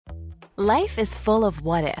Life is full of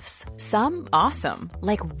what-ifs. Some awesome,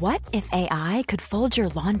 like what if AI could fold your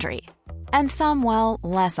laundry? And some, well,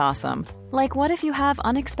 less awesome, like what if you have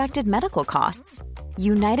unexpected medical costs?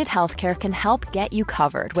 United Healthcare can help get you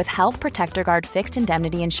covered with Health Protector Guard fixed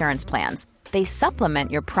indemnity insurance plans. They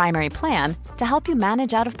supplement your primary plan to help you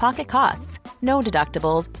manage out-of-pocket costs. No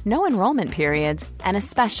deductibles, no enrollment periods, and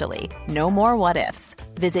especially no more what-ifs.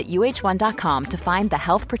 Visit uh1.com to find the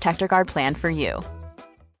Health Protector Guard plan for you.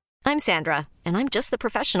 I'm Sandra, and I'm just the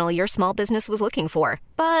professional your small business was looking for.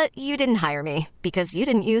 But you didn't hire me because you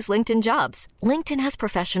didn't use LinkedIn Jobs. LinkedIn has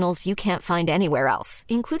professionals you can't find anywhere else,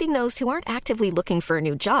 including those who aren't actively looking for a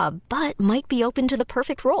new job, but might be open to the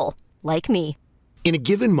perfect role, like me. In a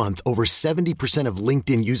given month, over 70% of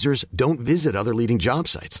LinkedIn users don't visit other leading job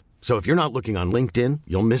sites. So if you're not looking on LinkedIn,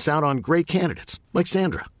 you'll miss out on great candidates like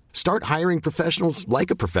Sandra. Start hiring professionals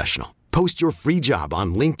like a professional. Post your free job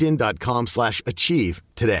on linkedin.com/achieve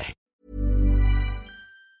today.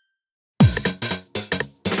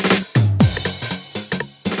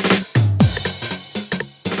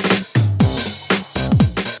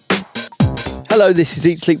 Hello, this is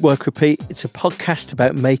Eat, Sleep, Work, Repeat. It's a podcast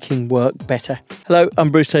about making work better. Hello, I'm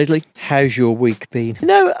Bruce Daisley. How's your week been? You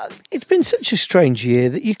know, it's been such a strange year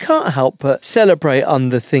that you can't help but celebrate on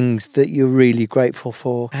the things that you're really grateful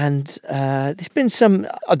for. And there's been some,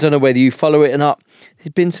 I don't know whether you follow it or not,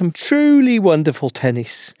 there's been some truly wonderful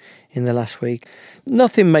tennis in the last week.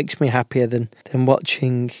 Nothing makes me happier than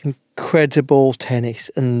watching incredible tennis.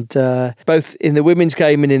 And both in the women's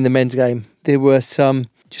game and in the men's game, there were some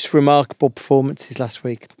just remarkable performances last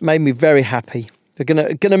week. Made me very happy.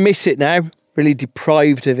 They're gonna miss it now. Really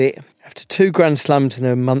deprived of it. After 2 Grand Slams in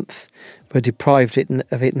a month, we're deprived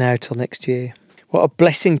of it now till next year. What a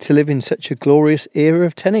blessing to live in such a glorious era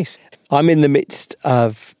of tennis. I'm in the midst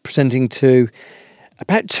of presenting to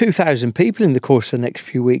about 2,000 people in the course of the next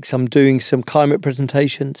few weeks. I'm doing some climate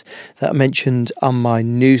presentations that I mentioned on my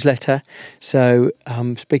newsletter. So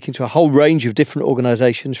I'm speaking to a whole range of different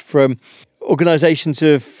organisations, from organisations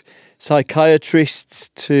of psychiatrists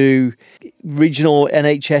to regional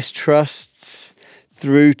NHS trusts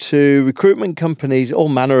through to recruitment companies, all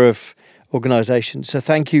manner of organisations. So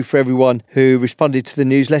thank you for everyone who responded to the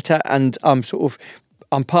newsletter, and I'm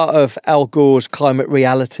part of Al Gore's Climate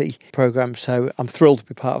Reality programme, so I'm thrilled to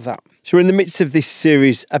be part of that. So we're in the midst of this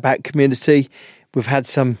series about community. We've had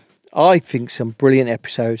some brilliant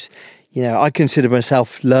episodes. You know, I consider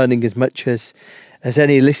myself learning as much as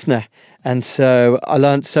any listener. And so I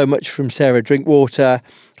learned so much from Sarah Drinkwater.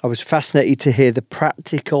 I was fascinated to hear the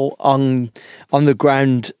practical on the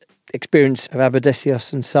ground experience of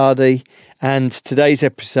Aberdecios and Sadi. And today's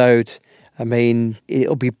episode, I mean,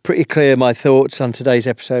 it'll be pretty clear my thoughts on today's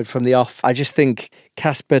episode from the off. I just think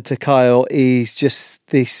Casper ter Kuile is just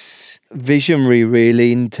this visionary,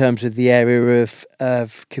 really, in terms of the area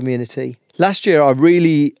of community. Last year, I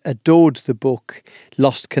really adored the book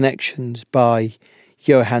Lost Connections by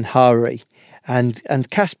Johann Hari. And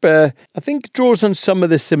Casper, I think, draws on some of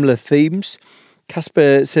the similar themes.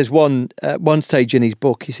 Casper says one stage in his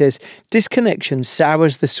book, he says, disconnection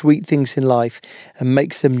sours the sweet things in life and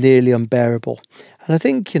makes them nearly unbearable. And I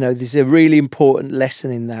think, you know, there's a really important lesson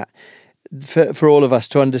in that for all of us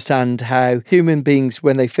to understand how human beings,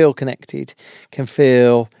 when they feel connected, can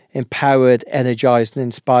feel empowered, energized and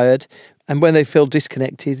inspired. And when they feel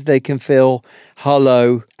disconnected, they can feel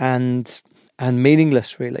hollow and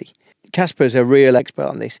meaningless, really. Casper is a real expert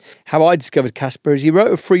on this. How I discovered Casper is he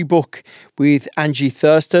wrote a free book with Angie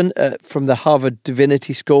Thurston from the Harvard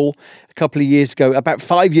Divinity School a couple of years ago. About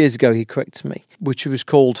 5 years ago, he corrected me, which was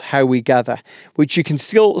called How We Gather, which you can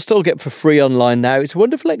still get for free online now. It's a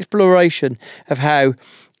wonderful exploration of how,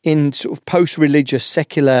 in sort of post-religious,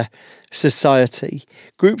 secular society,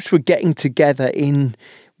 groups were getting together in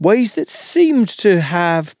ways that seemed to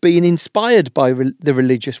have been inspired by the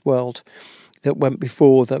religious world that went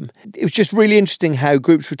before them. It was just really interesting how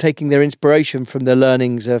groups were taking their inspiration from the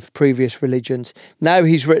learnings of previous religions. Now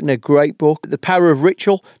he's written a great book, The Power of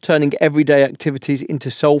Ritual, Turning Everyday Activities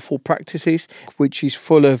into Soulful Practices, which is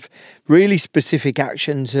full of really specific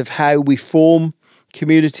actions of how we form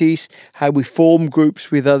communities, how we form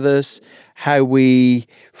groups with others, how we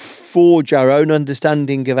forge our own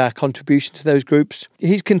understanding of our contribution to those groups.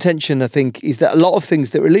 His contention, I think, is that a lot of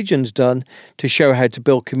things that religion's done to show how to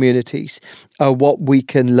build communities are what we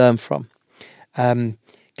can learn from.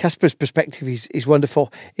 Casper's perspective is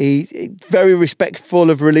wonderful. He's very respectful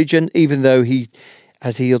of religion, even though he,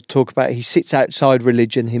 as he'll talk about, he sits outside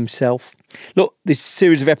religion himself. Look, this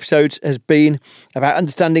series of episodes has been about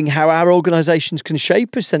understanding how our organisations can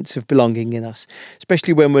shape a sense of belonging in us,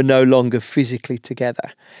 especially when we're no longer physically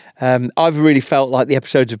together. I've really felt like the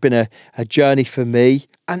episodes have been a journey for me.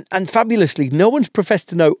 And fabulously, no one's professed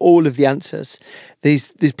to know all of the answers.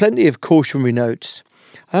 There's plenty of cautionary notes.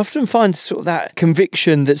 I often find sort of that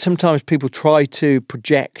conviction that sometimes people try to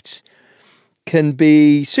project can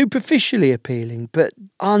be superficially appealing, but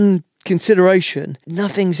on consideration,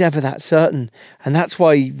 nothing's ever that certain. And that's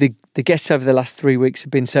why the guests over the last 3 weeks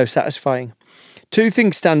have been so satisfying. 2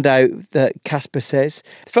 things stand out that Casper says.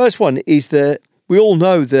 The first one is that we all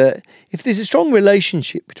know that if there's a strong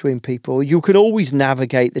relationship between people, you can always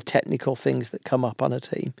navigate the technical things that come up on a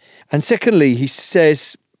team. And secondly, he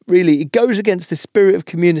says, really, it goes against the spirit of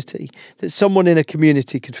community that someone in a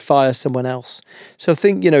community could fire someone else. So I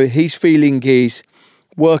think, his feeling is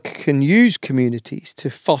work can use communities to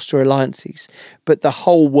foster alliances, but the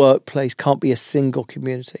whole workplace can't be a single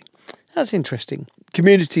community. That's interesting.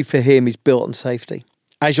 Community for him is built on safety.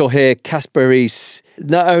 As you'll hear, Casper is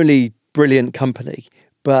not only brilliant company,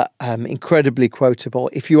 but incredibly quotable.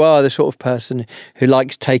 If you are the sort of person who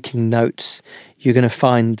likes taking notes, you're going to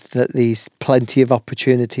find that there's plenty of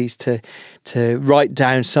opportunities to write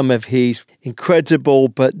down some of his incredible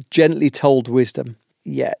but gently told wisdom.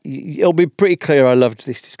 Yeah, it'll be pretty clear I loved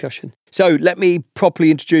this discussion. So let me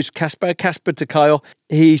properly introduce Casper ter Kuile.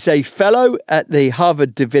 He's a fellow at the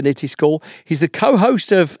Harvard Divinity School. He's the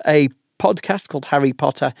co-host of a podcast called Harry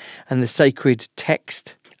Potter and the Sacred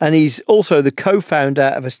Text. And he's also the co-founder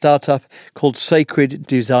of a startup called Sacred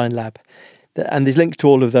Design Lab. And there's links to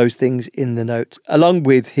all of those things in the notes, along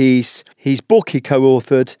with his book he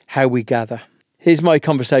co-authored, How We Gather. Here's my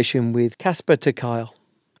conversation with Casper ter Kuile.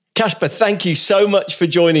 Casper, thank you so much for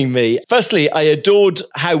joining me. Firstly, I adored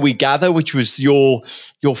How We Gather, which was your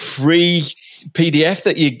free PDF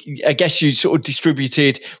that I guess you sort of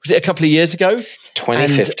distributed. Was it a couple of years ago?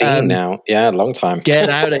 2015 now. Yeah, long time. Get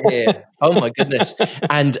out of here. Oh my goodness.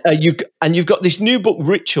 And you've got this new book,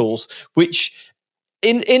 Rituals, which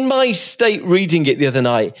in my state reading it the other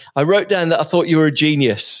night, I wrote down that I thought you were a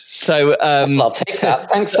genius. So I'll take that.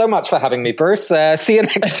 Thanks so much for having me, Bruce. See you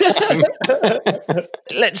next time.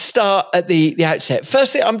 Let's start at the outset.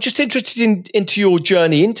 Firstly, I'm just interested into your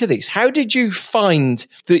journey into this. How did you find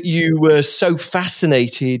that you were so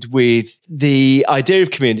fascinated with the idea of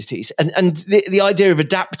communities and the idea of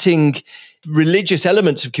adapting religious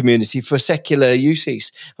elements of community for secular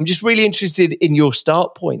uses? I'm just really interested in your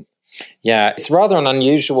start point. Yeah, it's rather an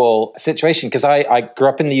unusual situation because I grew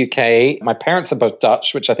up in the UK. My parents are both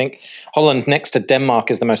Dutch, which I think Holland, next to Denmark,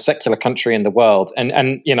 is the most secular country in the world.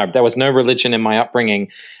 And there was no religion in my upbringing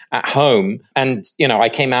at home. And, I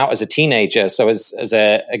came out as a teenager. So as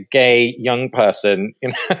a gay young person,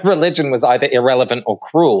 religion was either irrelevant or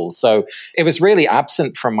cruel. So it was really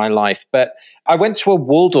absent from my life. But I went to a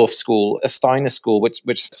Waldorf school, a Steiner school, which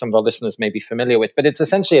some of our listeners may be familiar with. But it's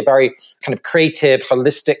essentially a very kind of creative,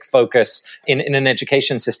 holistic focus in an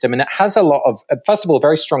education system. And it has a lot of, first of all,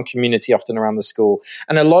 very strong community often around the school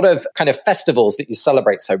and a lot of kind of festivals that you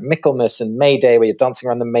celebrate. So Michaelmas and May Day, where you're dancing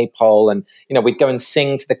around the maypole, and, we'd go and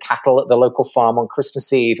sing to the cattle at the local farm on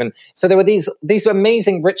Christmas Eve. And so there were these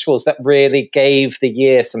amazing rituals that really gave the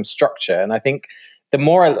year some structure. And I think the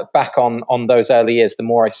more I look back on those early years, the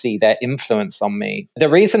more I see their influence on me. The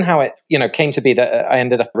reason how it, came to be that I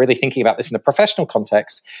ended up really thinking about this in a professional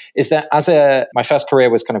context is that my first career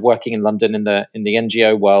was kind of working in London in the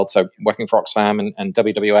NGO world. So working for Oxfam and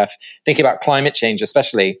WWF, thinking about climate change,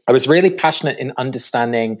 especially. I was really passionate in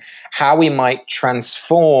understanding how we might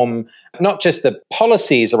transform not just the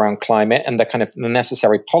policies around climate and the kind of the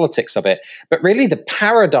necessary politics of it, but really the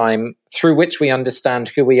paradigm through which we understand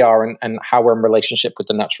who we are and how we're in relationship with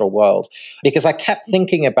the natural world. Because I kept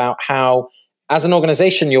thinking about how, as an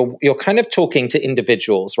organization, you're kind of talking to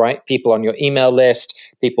individuals, right? People on your email list,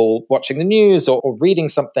 people watching the news or reading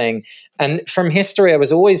something. And from history, I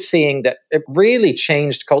was always seeing that it really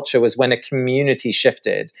changed culture was when a community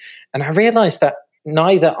shifted. And I realized that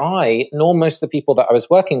neither I nor most of the people that I was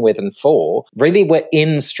working with and for really were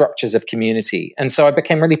in structures of community. And so I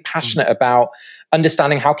became really passionate about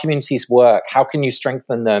understanding how communities work, how can you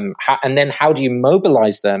strengthen them, and then how do you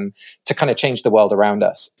mobilize them to kind of change the world around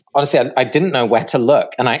us. Honestly, I didn't know where to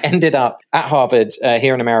look. And I ended up at Harvard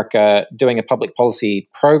here in America doing a public policy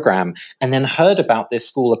program and then heard about this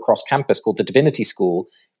school across campus called the Divinity School,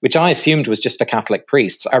 which I assumed was just for Catholic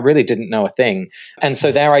priests. I really didn't know a thing. And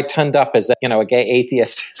so there I turned up as a gay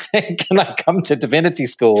atheist saying, can I come to Divinity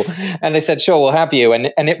School? And they said, sure, we'll have you.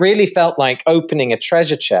 And it really felt like opening a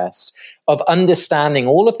treasure chest of understanding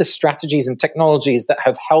all of the strategies and technologies that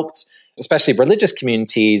have helped, especially religious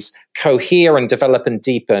communities, cohere and develop and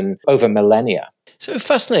deepen over millennia. So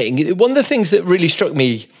fascinating. One of the things that really struck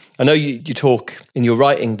me, I know you talk in your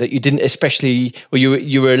writing that you didn't especially, or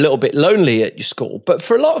you were a little bit lonely at your school, but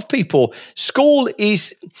for a lot of people, school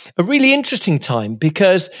is a really interesting time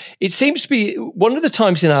because it seems to be one of the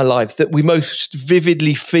times in our life that we most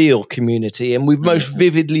vividly feel community and we most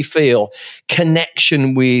vividly feel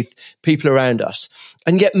connection with people around us.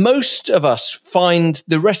 And yet most of us find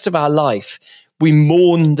the rest of our life we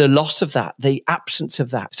mourn the loss of that, the absence of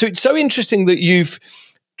that. So it's so interesting that you've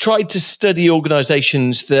tried to study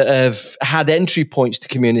organizations that have had entry points to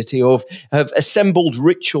community or have assembled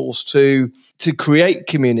rituals to create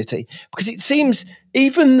community. Because it seems,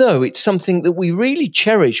 even though it's something that we really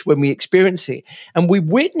cherish when we experience it, and we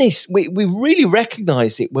really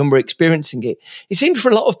recognize it when we're experiencing it, it seems for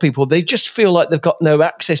a lot of people, they just feel like they've got no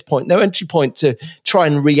access point, no entry point to try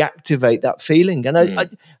and reactivate that feeling. And I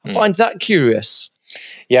find that curious.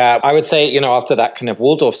 Yeah, I would say, after that kind of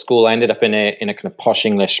Waldorf school, I ended up in a kind of posh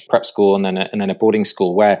English prep school and then a boarding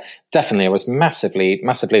school where definitely I was massively,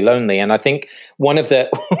 massively lonely. And I think one of the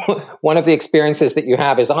experiences that you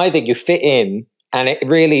have is either you fit in, and it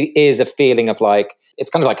really is a feeling of like, it's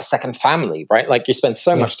kind of like a second family, right? Like you spend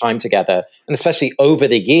so much time together, and especially over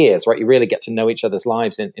the years, right? You really get to know each other's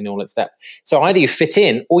lives in all its depth. So either you fit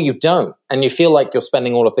in or you don't, and you feel like you're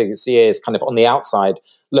spending all of these years kind of on the outside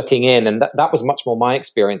looking in. And that was much more my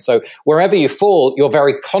experience. So wherever you fall, you're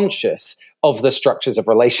very conscious of the structures of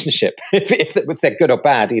relationship, if they're good or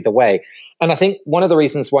bad, either way. And I think one of the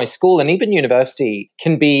reasons why school and even university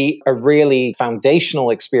can be a really foundational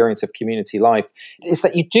experience of community life is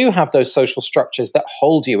that you do have those social structures that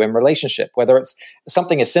hold you in relationship, whether it's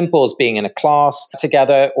something as simple as being in a class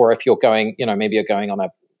together, or if you're going, maybe you're going on a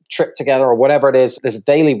trip together or whatever it is, there's a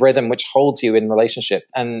daily rhythm which holds you in relationship.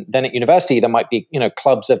 And then at university, there might be,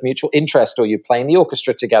 clubs of mutual interest, or you play in the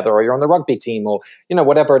orchestra together, or you're on the rugby team, or,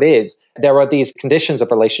 whatever it is. There are these conditions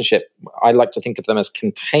of relationship. I like to think of them as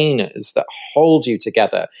containers that hold you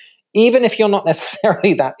together. Even if you're not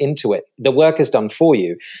necessarily that into it, the work is done for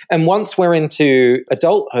you. And once we're into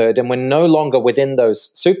adulthood and we're no longer within those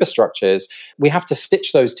superstructures, we have to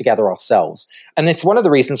stitch those together ourselves. And it's one of the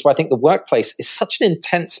reasons why I think the workplace is such an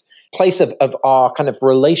intense place of our kind of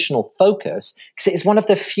relational focus, because it is one of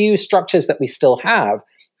the few structures that we still have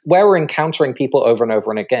where we're encountering people over and over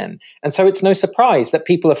and again. And so it's no surprise that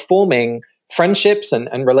people are forming friendships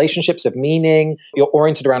and relationships of meaning. You're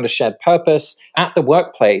oriented around a shared purpose at the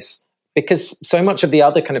workplace, because so much of the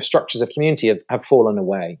other kind of structures of community have fallen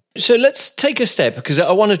away. So let's take a step, because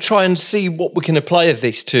I want to try and see what we can apply of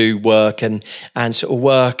this to work and sort of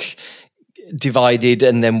work divided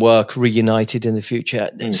and then work reunited in the future.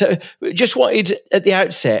 So just wanted at the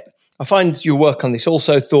outset, I find your work on this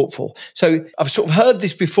also thoughtful. So I've sort of heard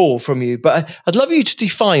this before from you, but I'd love you to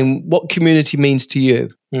define what community means to you.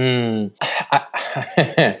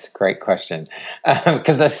 It's a great question,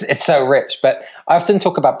 because it's so rich. But I often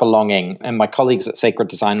talk about belonging, and my colleagues at Sacred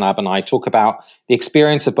Design Lab and I talk about the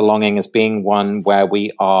experience of belonging as being one where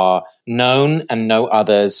we are known and know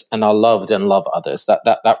others, and are loved and love others.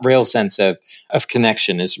 That real sense of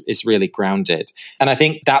connection is really grounded. And I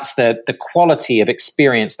think that's the quality of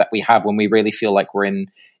experience that we have when we really feel like we're in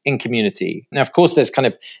community. Now, of course, there's kind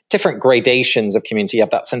of different gradations of community. You have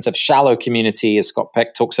that sense of shallow community, as Scott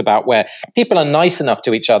Peck talks about, where people are nice enough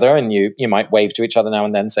to each other, and you might wave to each other now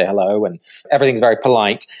and then, say hello, and everything's very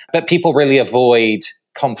polite, but people really avoid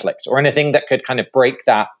conflict or anything that could kind of break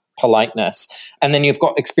that politeness. And then you've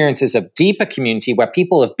got experiences of deeper community where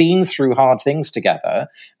people have been through hard things together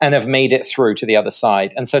and have made it through to the other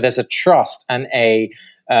side. And so there's a trust and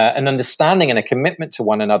an understanding and a commitment to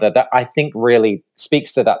one another that I think really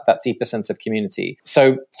speaks to that deeper sense of community.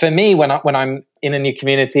 So for me, when I'm in a new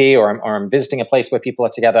community or I'm visiting a place where people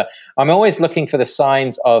are together, I'm always looking for the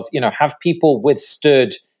signs of, have people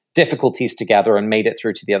withstood difficulties together and made it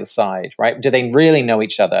through to the other side, right? Do they really know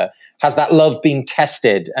each other? Has that love been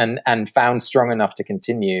tested and found strong enough to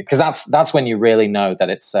continue? Because that's when you really know that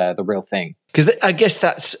it's the real thing. Because I guess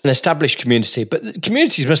that's an established community, but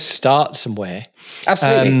communities must start somewhere.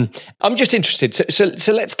 Absolutely. I'm just interested.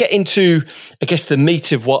 So let's get into, I guess, the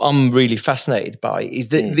meat of what I'm really fascinated by is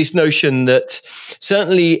this notion that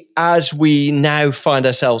certainly as we now find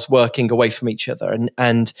ourselves working away from each other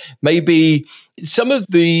and maybe some of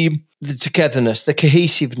the togetherness, the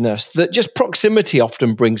cohesiveness that just proximity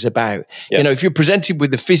often brings about. Yes. If you're presented with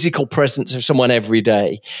the physical presence of someone every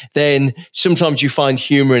day, then sometimes you find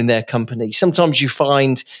humor in their company. Sometimes you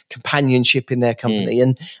find companionship in their company.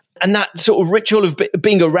 And And that sort of ritual of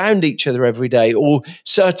being around each other every day, or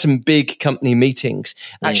certain big company meetings,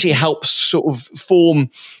 actually helps sort of form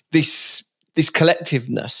this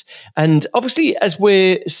collectiveness. And obviously, as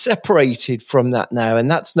we're separated from that now,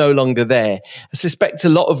 and that's no longer there, I suspect a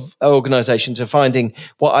lot of organizations are finding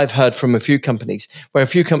what I've heard from a few companies, where a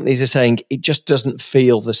few companies are saying it just doesn't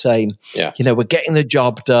feel the same. Yeah. You know, we're getting the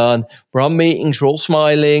job done. We're on meetings. We're all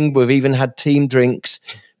smiling. We've even had team drinks,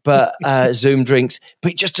 but Zoom drinks,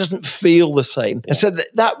 but it just doesn't feel the same. Yeah. And so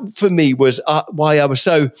that for me was why I was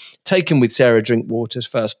so taken with Sarah Drinkwater's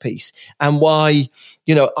first piece, and why,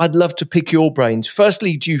 you know, I'd love to pick your brains.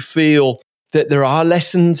 Firstly, do you feel that there are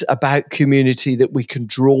lessons about community that we can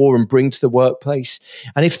draw and bring to the workplace?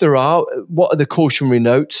 And if there are, what are the cautionary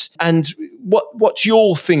notes? And what's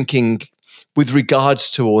your thinking with regards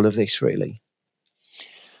to all of this, really?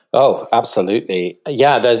 Oh, absolutely.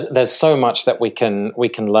 Yeah, there's so much that we can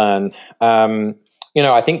learn. You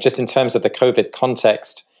know, I think just in terms of the COVID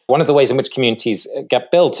context, one of the ways in which communities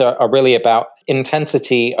get built are really about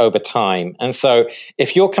intensity over time. And so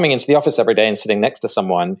if you're coming into the office every day and sitting next to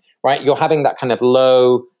someone, right, you're having that kind of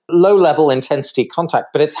low level intensity contact,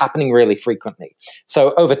 but it's happening really frequently.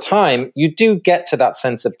 So over time, you do get to that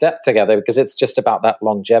sense of depth together because it's just about that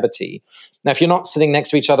longevity. Now, if you're not sitting next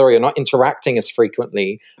to each other or you're not interacting as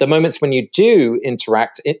frequently, the moments when you do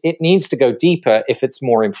interact, it needs to go deeper if it's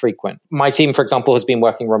more infrequent. My team, for example, has been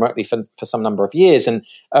working remotely for some number of years, and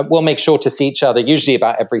we'll make sure to see each other usually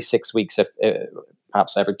about every 6 weeks,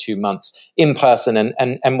 perhaps every 2 months in person,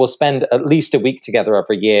 and we'll spend at least a week together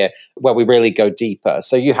every year where we really go deeper.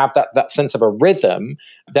 So you have that sense of a rhythm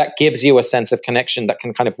that gives you a sense of connection that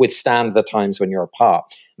can kind of withstand the times when you're apart.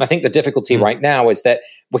 And I think the difficulty right now is that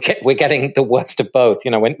we're getting the worst of both. You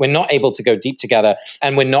know, we're not able to go deep together,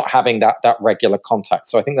 and we're not having that regular contact.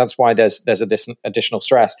 So I think that's why there's additional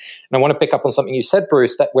stress. And I want to pick up on something you said,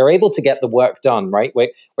 Bruce, that we're able to get the work done, right? We're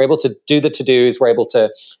able to do the to-dos. We're able to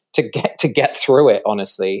get through it,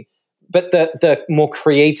 honestly. But the more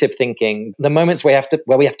creative thinking, the moments where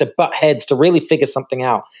we have to butt heads to really figure something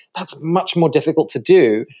out, that's much more difficult to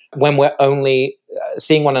do when we're only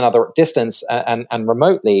seeing one another at distance and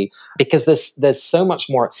remotely, because there's so much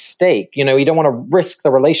more at stake. You know, you don't want to risk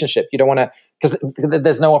the relationship. You don't want to, because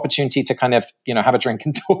there's no opportunity to kind of, you know, have a drink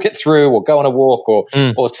and talk it through, or go on a walk,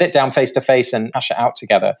 or sit down face to face and hash it out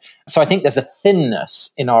together. So I think there's a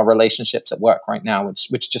thinness in our relationships at work right now,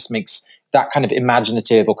 which just makes that kind of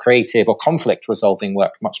imaginative or creative or conflict resolving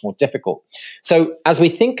work much more difficult. So as we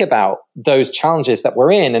think about those challenges that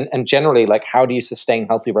we're in, and generally, like, how do you sustain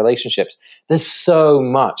healthy relationships? There's so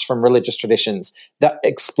much from religious traditions that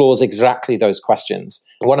explores exactly those questions.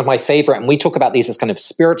 One of my favorite, and we talk about these as kind of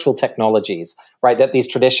spiritual technologies, right, that these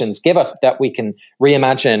traditions give us that we can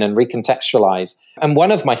reimagine and recontextualize. And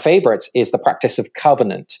one of my favorites is the practice of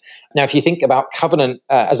covenant. Now, if you think about covenant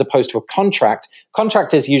as opposed to a contract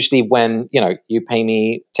is usually when, you know, you pay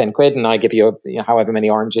me 10 quid and I give you, however many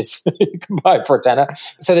oranges you can buy for a tenner.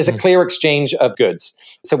 So there's a clear exchange of goods.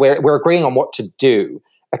 So we're agreeing on what to do.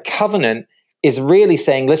 A covenant is really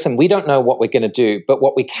saying, listen, we don't know what we're going to do, but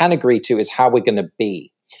what we can agree to is how we're going to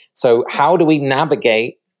be. So how do we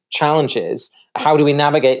navigate challenges? How do we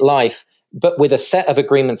navigate life, but with a set of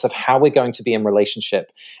agreements of how we're going to be in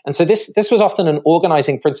relationship? And so this was often an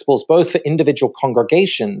organizing principles, both for individual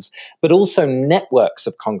congregations, but also networks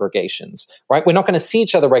of congregations, right? We're not going to see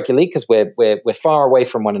each other regularly because we're far away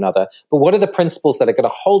from one another, but what are the principles that are going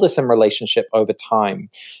to hold us in relationship over time?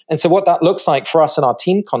 And so what that looks like for us in our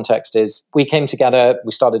team context is we came together,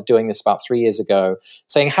 we started doing this about 3 years ago,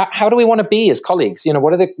 saying, how do we want to be as colleagues? You know,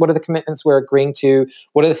 what are the commitments we're agreeing to?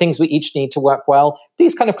 What are the things we each need to work well?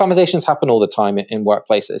 These kind of conversations happen all the time in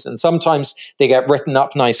workplaces. And sometimes they get written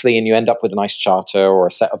up nicely and you end up with a nice charter or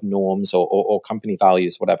a set of norms or company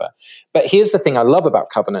values, whatever. But here's the thing I love about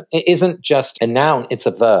covenant. It isn't just a noun, it's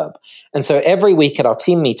a verb. And so every week at our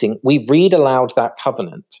team meeting, we read aloud that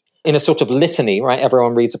covenant in a sort of litany, right?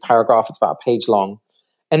 Everyone reads a paragraph. It's about a page long.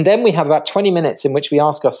 And then we have about 20 minutes in which we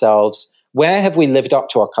ask ourselves, where have we lived up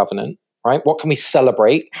to our covenant? Right? What can we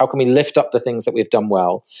celebrate? How can we lift up the things that we've done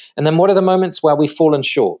well? And then what are the moments where we've fallen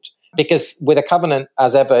short? Because with a covenant,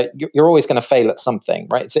 as ever, you're always going to fail at something,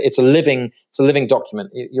 right? It's a living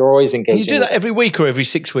document. You're always engaging. You do that every week or every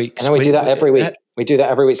 6 weeks? And we do that every week. We do that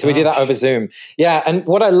every week. So we do that over Zoom. Yeah. And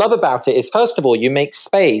what I love about it is, first of all, you make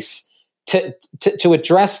space to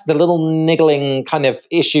address the little niggling kind of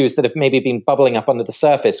issues that have maybe been bubbling up under the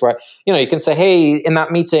surface, where, you know, you can say, hey, in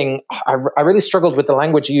that meeting, I really struggled with the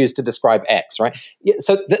language you used to describe X, right?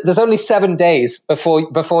 So there's only 7 days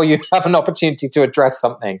before you have an opportunity to address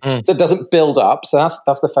something. So it doesn't build up. So that's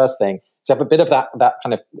the first thing. So you have a bit of that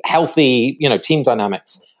kind of healthy, you know, team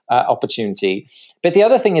dynamics opportunity. But the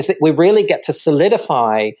other thing is that we really get to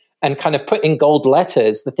solidify and kind of put in gold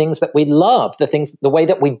letters the things that we love, the way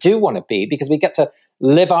that we do want to be, because we get to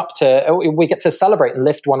we get to celebrate and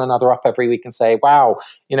lift one another up every week and say, wow,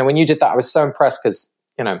 when you did that, I was so impressed because,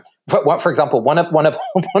 for example, one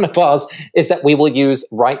of ours is that we will use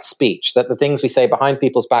right speech, that the things we say behind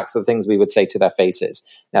people's backs are the things we would say to their faces.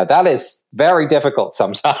 Now, that is very difficult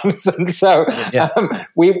sometimes. And so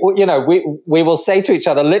we will say to each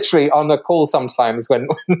other literally on the call sometimes when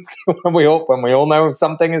we all know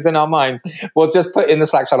something is in our minds, we'll just put in the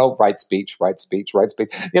Slack channel, right speech, right speech, right speech.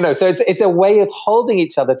 So it's a way of holding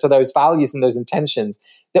each other to those values and those intentions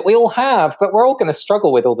that we all have, but we're all going to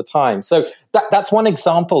struggle with all the time. So that's one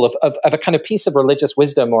example of a kind of piece of religious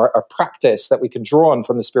wisdom or a practice that we can draw on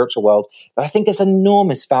from the spiritual world that I think has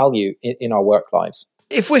enormous value in our work lives.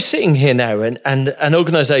 If we're sitting here now and an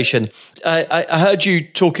organization, I heard you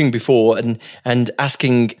talking before and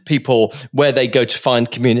asking people where they go to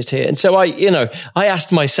find community. And so I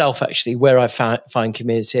asked myself actually where I find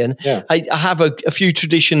community. And I have a few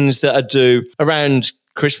traditions that I do around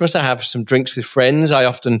Christmas. I have some drinks with friends. I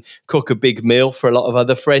often cook a big meal for a lot of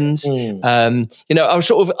other friends. I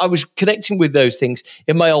was connecting with those things.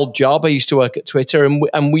 In my old job, I used to work at Twitter,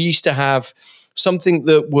 and we used to have something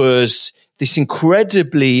that was this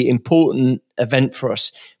incredibly important event for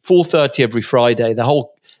us. 4:30 every Friday, the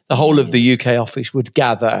whole of the UK office would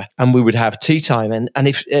gather and we would have tea time. And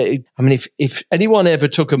if anyone ever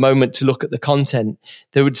took a moment to look at the content,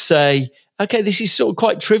 they would say, okay, this is sort of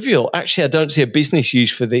quite trivial. Actually, I don't see a business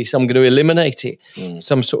use for this. I'm going to eliminate it.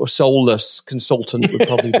 Some sort of soulless consultant would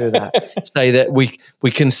probably do that. Say that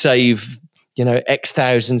we can save, X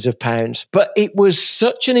thousands of pounds. But it was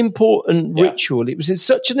such an important ritual. It was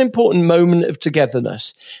such an important moment of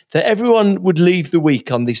togetherness that everyone would leave the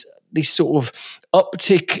week on this sort of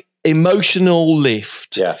uptick emotional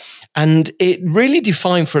lift. Yeah. And it really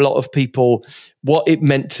defined for a lot of people what it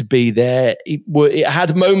meant to be there. It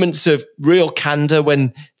had moments of real candor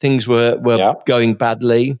when things were going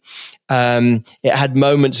badly. It had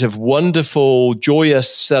moments of wonderful,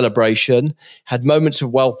 joyous celebration, had moments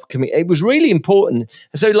of welcoming. It was really important.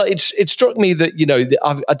 And so it struck me that,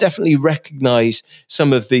 I definitely recognize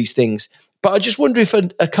some of these things. But I just wonder if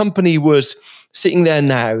a company was sitting there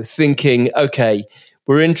now thinking, okay,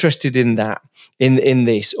 we're interested in that, in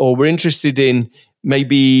this, or we're interested in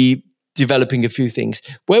maybe developing a few things.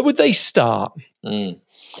 Where would they start? I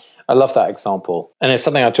love that example. And it's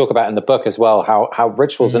something I talk about in the book as well, how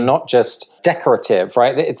rituals are not just decorative,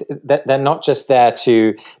 right? They're not just there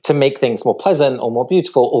to make things more pleasant or more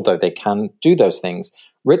beautiful, although they can do those things.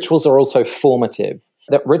 Rituals are also formative.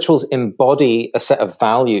 That rituals embody a set of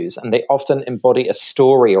values, and they often embody a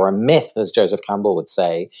story or a myth, as Joseph Campbell would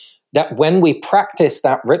say, that when we practice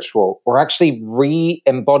that ritual, we're actually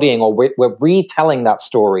re-embodying or we're retelling that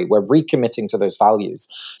story. We're recommitting to those values.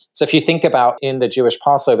 So if you think about in the Jewish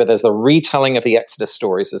Passover, there's the retelling of the Exodus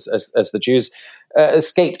stories as the Jews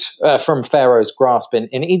escaped from Pharaoh's grasp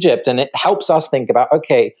in Egypt. And it helps us think about,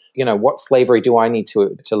 okay, what slavery do I need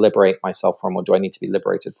to liberate myself from, or do I need to be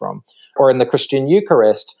liberated from? Or in the Christian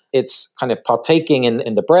Eucharist, it's kind of partaking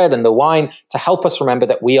in the bread and the wine to help us remember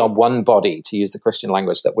that we are one body, to use the Christian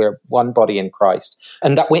language, that we're one body in Christ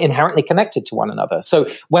and that we're inherently connected to one another. So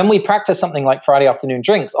when we practice something like Friday afternoon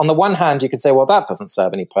drinks, on the one hand, you could say, well, that doesn't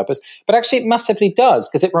serve any purpose, but actually it massively does,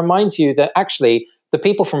 because it reminds you that actually the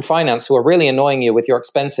people from finance who are really annoying you with your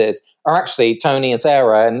expenses are actually Tony and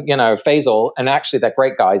Sarah and, Faisal, and actually they're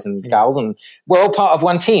great guys and gals, and we're all part of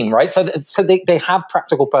one team, right? So they have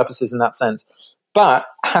practical purposes in that sense. But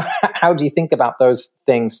how do you think about those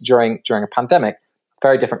things during a pandemic?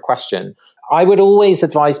 Very different question. I would always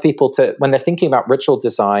advise people to, when they're thinking about ritual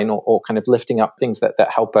design or kind of lifting up things that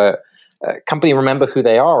help a company remember who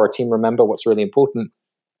they are or a team remember what's really important,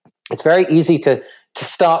 it's very easy to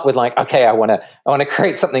start with like, okay, I want to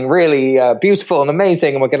create something really beautiful and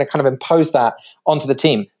amazing, and we're going to kind of impose that onto the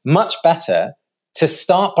team. Much better to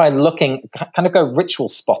start by looking, kind of go ritual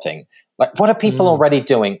spotting. Like, what are people already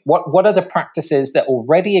doing? What are the practices that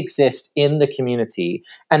already exist in the community?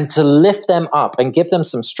 And to lift them up and give them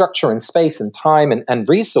some structure and space and time and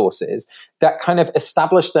resources that kind of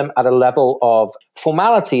establish them at a level of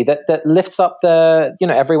formality that lifts up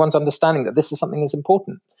everyone's understanding that this is something that's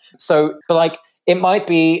important. So, like, it might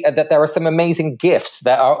be that there are some amazing gifts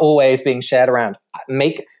that are always being shared around.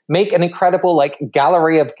 make an incredible like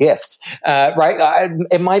gallery of gifts, right?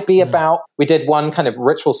 It might be about, we did one kind of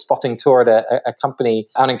ritual spotting tour at a company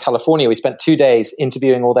out in California. We spent 2 days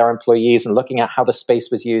interviewing all their employees and looking at how the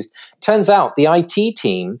space was used. Turns out the IT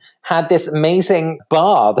team had this amazing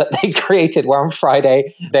bar that they created where on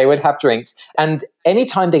Friday they would have drinks. And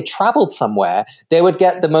anytime they traveled somewhere, they would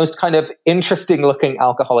get the most kind of interesting looking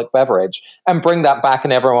alcoholic beverage and bring that back,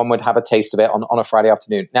 and everyone would have a taste of it on a Friday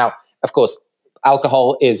afternoon. Now, of course,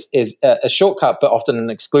 alcohol is a shortcut, but often an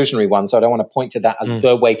exclusionary one. So I don't want to point to that as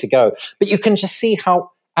the way to go. But you can just see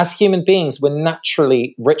how, as human beings, we're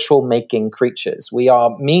naturally ritual-making creatures. We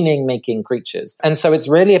are meaning-making creatures. And so it's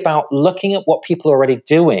really about looking at what people are already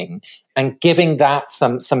doing and giving that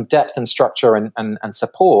some depth and structure and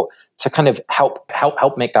support to kind of help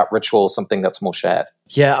make that ritual something that's more shared.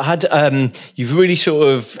 Yeah, I had you've really sort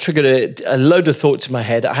of triggered a load of thoughts in my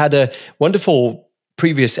head. I had a wonderful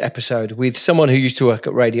previous episode with someone who used to work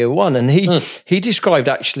at Radio 1, and he described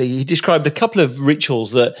a couple of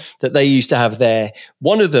rituals that they used to have there.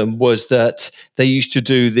 One of them was that they used to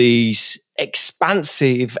do these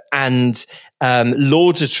expansive and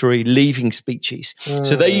laudatory leaving speeches.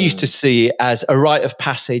 So they used to see it as a rite of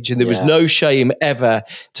passage, and there was no shame ever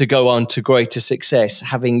to go on to greater success,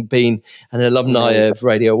 having been an alumni of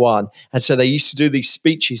Radio 1. And so they used to do these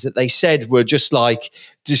speeches that they said were just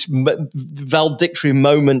valedictory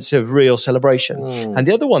moments of real celebration. And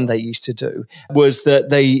the other one they used to do was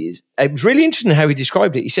that it was really interesting how he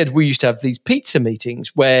described it. He said, we used to have these pizza meetings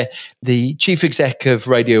where the chief exec of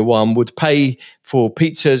Radio 1 would pay for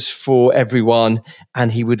pizzas for everyone,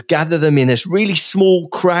 and he would gather them in a really small,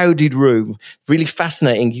 crowded room. Really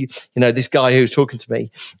fascinating. This guy who was talking to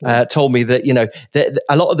me told me that, that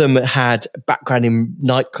a lot of them had background in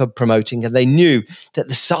nightclub promoting, and they knew that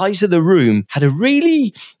the size of the room had a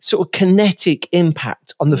really sort of kinetic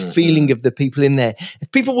impact on the feeling of the people in there.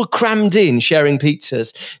 If people were crammed in sharing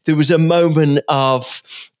pizzas, there was a moment of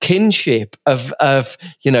kinship of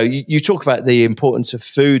you talk about the importance of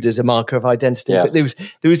food as a marker of identity, but there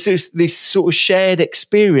was this sort of shared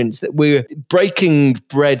experience that we're breaking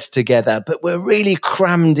bread together, but we're really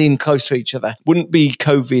crammed in close to each other. Wouldn't be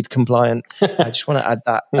COVID compliant. I just want to add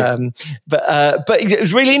that. But it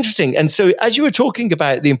was really interesting. And so as you were talking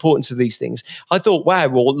about the importance of these things, I thought, wow,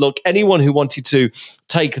 well, look, anyone who wanted to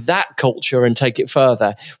take that culture and take it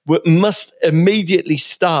further must immediately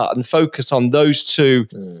start and focus on those two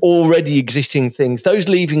already existing things. Those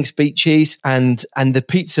leaving speeches and the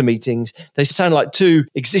pizza meetings, they sound like two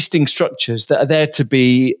existing structures that are there to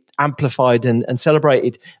be amplified and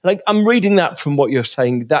celebrated. Like, I'm reading that from what you're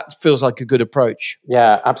saying. That feels like a good approach.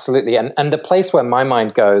 Yeah, absolutely. And the place where my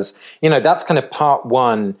mind goes, that's kind of part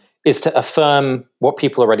one, is to affirm what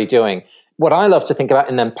people are already doing. What I love to think about,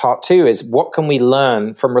 and then part two, is what can we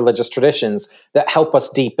learn from religious traditions that help us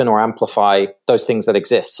deepen or amplify those things that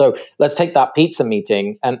exist. So let's take that pizza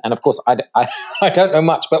meeting. And of course, I don't know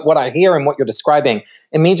much, but what I hear and what you're describing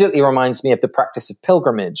immediately reminds me of the practice of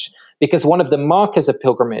pilgrimage, because one of the markers of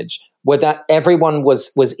pilgrimage were that everyone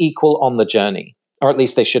was equal on the journey. Or at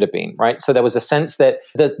least they should have been, right? So there was a sense that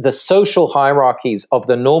the social hierarchies of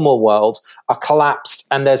the normal world are collapsed,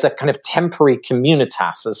 and there's a kind of temporary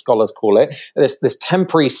communitas, as scholars call it, this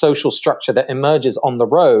temporary social structure that emerges on the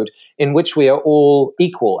road in which we are all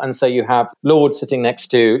equal. And so you have Lord sitting next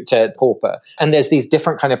to pauper, and there's these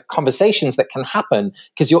different kind of conversations that can happen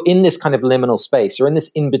because you're in this kind of liminal space, you're in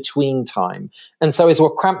this in-between time. And so as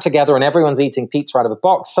we're cramped together and everyone's eating pizza out of a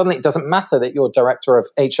box, suddenly it doesn't matter that you're director of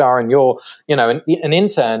HR and you're, an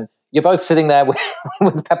intern, you're both sitting there with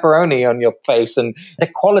pepperoni on your face, and the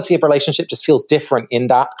quality of relationship just feels different in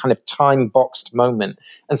that kind of time-boxed moment.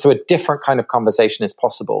 And so a different kind of conversation is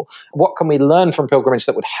possible. What can we learn from pilgrimage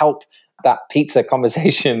that would help that pizza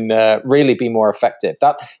conversation really be more effective?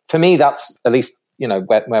 That, for me, that's at least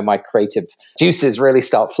where my creative juices really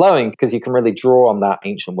start flowing, because you can really draw on that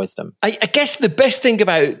ancient wisdom. I guess the best thing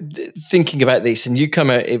about thinking about this, and you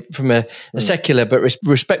come at it from a secular but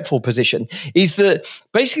respectful position, is that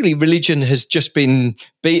basically religion has just been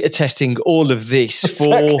beta testing all of this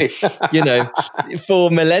for,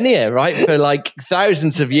 for millennia, right? For like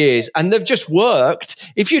thousands of years. And they've just worked.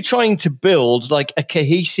 If you're trying to build like a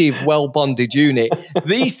cohesive, well-bonded unit,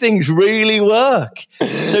 these things really work.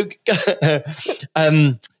 So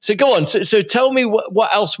go on. So tell me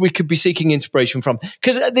what else we could be seeking inspiration from,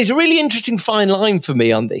 because there's a really interesting fine line for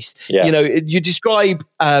me on this. Yeah. You describe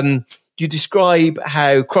how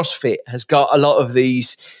CrossFit has got a lot of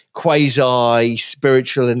these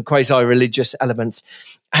quasi-spiritual and quasi-religious elements.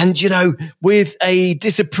 And, with a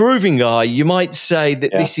disapproving eye, you might say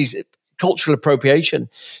that this is cultural appropriation.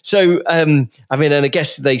 So, and I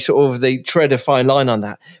guess they tread a fine line on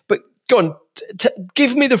that. But go on,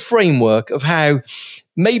 give me the framework of how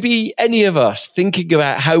maybe any of us thinking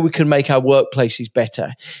about how we can make our workplaces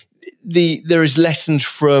better. There is lessons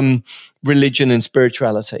from religion and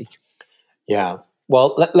spirituality. Yeah.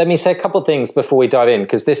 Well, let me say a couple of things before we dive in,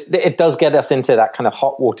 because it does get us into that kind of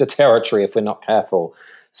hot water territory if we're not careful.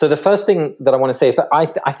 So the first thing that I want to say is that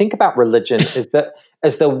I think about religion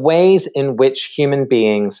as the ways in which human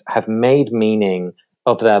beings have made meaning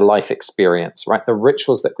of their life experience, right? The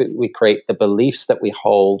rituals that we create, the beliefs that we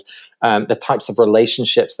hold, the types of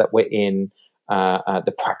relationships that we're in,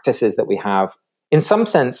 the practices that we have. In some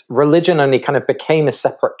sense, religion only kind of became a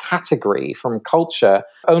separate category from culture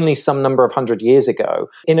only some number of 100 years ago,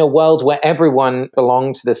 in a world where everyone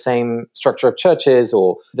belonged to the same structure of churches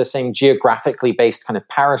or the same geographically based kind of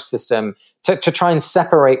parish system. To try and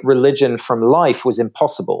separate religion from life was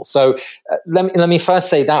impossible. So let me first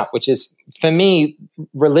say that, which is, for me,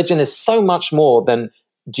 religion is so much more than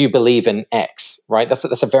do you believe in X, right?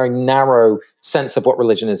 That's a very narrow sense of what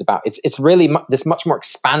religion is about. It's really this much more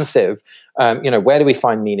expansive, where do we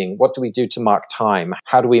find meaning? What do we do to mark time?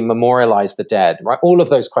 How do we memorialize the dead, right? All of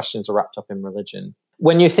those questions are wrapped up in religion.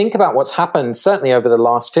 When you think about what's happened, certainly over the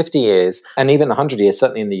last 50 years, and even 100 years,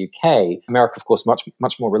 certainly in the UK, America, of course,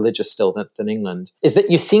 much more religious still than England, is that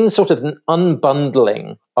you've seen sort of an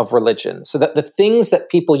unbundling of religion, so that the things that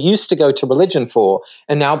people used to go to religion for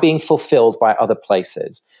are now being fulfilled by other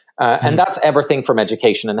places. And that's everything from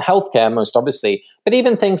education and healthcare, most obviously, but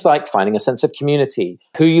even things like finding a sense of community,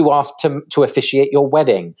 who you ask to officiate your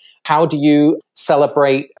wedding, how do you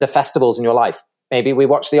celebrate the festivals in your life? Maybe we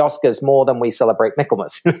watch the Oscars more than we celebrate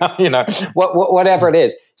Michaelmas, whatever it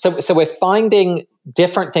is. So we're finding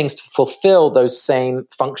different things to fulfill those same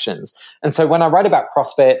functions. And so when I write about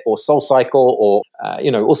CrossFit or SoulCycle or,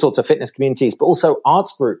 all sorts of fitness communities, but also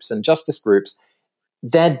arts groups and justice groups,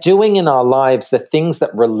 they're doing in our lives the things that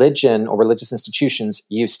religion or religious institutions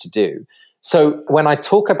used to do. So when I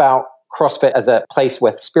talk about CrossFit as a place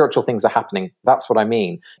where spiritual things are happening, that's what I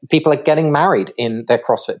mean. People are getting married in their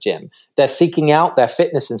CrossFit gym. They're seeking out their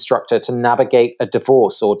fitness instructor to navigate a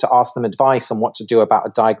divorce or to ask them advice on what to do about a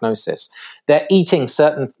diagnosis. They're eating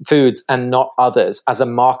certain foods and not others as a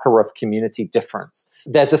marker of community difference.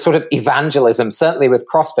 There's a sort of evangelism, certainly with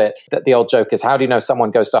CrossFit, that the old joke is, how do you know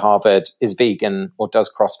someone goes to Harvard, is vegan, or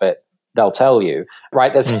does CrossFit? They'll tell you,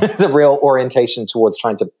 right? There's a real orientation towards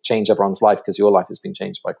trying to change everyone's life because your life has been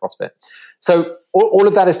changed by CrossFit. So all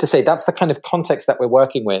of that is to say, that's the kind of context that we're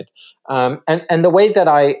working with. And the way that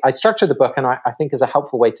I structure the book, and I think is a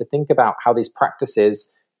helpful way to think about how these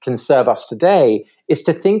practices can serve us today, is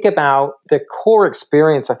to think about the core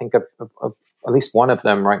experience, I think, of at least one of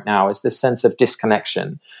them right now, is this sense of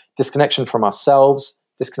disconnection from ourselves,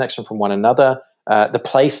 disconnection from one another, the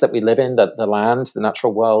place that we live in, the land, the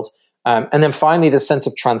natural world. And then finally, this sense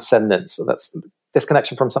of transcendence. So that's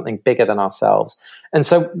disconnection from something bigger than ourselves. And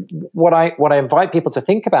so what I invite people to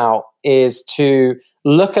think about is to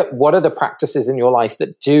look at what are the practices in your life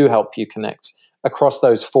that do help you connect across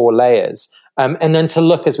those four layers. And then to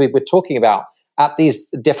look, as we were talking about, at these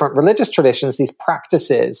different religious traditions, these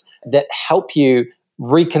practices that help you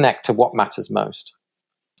reconnect to what matters most.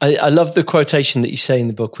 I love the quotation that you say in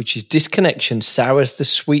the book, which is, disconnection sours the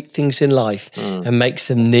sweet things in life and makes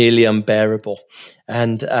them nearly unbearable.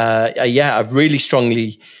 And I really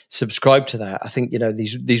strongly subscribe to that. I think,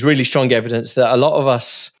 these really strong evidence that a lot of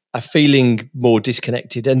us are feeling more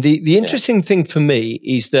disconnected. And the interesting thing for me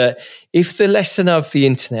is that if the lesson of the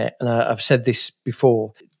internet, and I've said this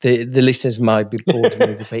before, the listeners might be bored of me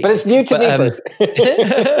repeating. But it's new to me.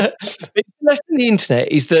 The lesson of the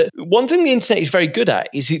internet is that one thing the internet is very good at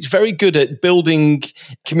is it's very good at building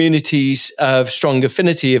communities of strong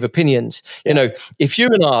affinity of opinions. Yeah. If you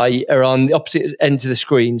and I are on the opposite ends of the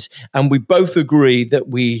screens and we both agree that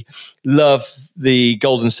we love the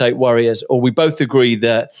Golden State Warriors, or we both agree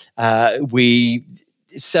that we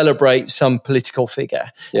celebrate some political figure,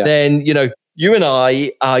 then, you and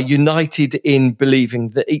I are united in believing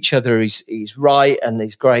that each other is right and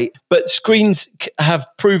is great. But screens have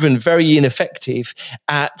proven very ineffective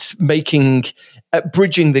at bridging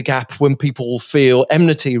the gap when people feel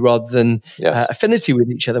enmity rather than affinity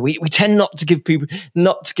with each other. We tend not to give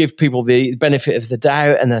people the benefit of the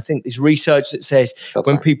doubt. And I think there's research that says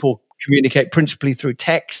people communicate principally through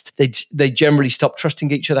text, they generally stop trusting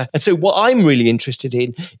each other. And so what I'm really interested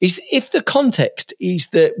in is if the context is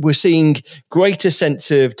that we're seeing greater sense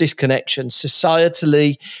of disconnection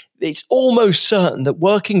societally, it's almost certain that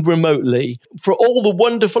working remotely, for all the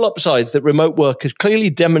wonderful upsides that remote work has clearly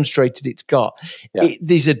demonstrated it's got,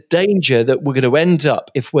 there's a danger that we're going to end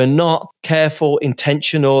up, if we're not careful,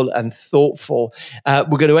 intentional and thoughtful,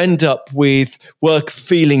 we're going to end up with work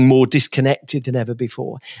feeling more disconnected than ever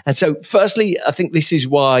before. And so firstly, I think this is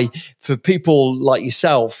why for people like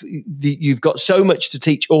yourself, you've got so much to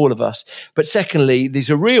teach all of us. But secondly, there's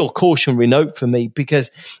a real cautionary note for me,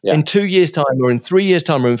 because in 2 years' time or in 3 years'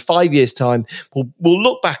 time or in 5 years' time, we'll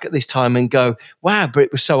look back at this time and go, wow, but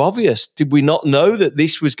it was so obvious. Did we not know that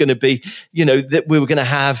this was going to be, that we were going to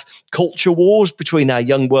have culture wars between our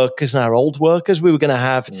young workers and our old workers? We were going to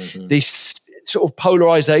have this sort of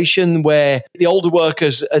polarization where the older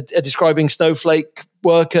workers are describing snowflake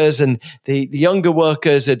workers and the younger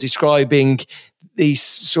workers are describing these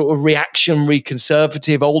sort of reactionary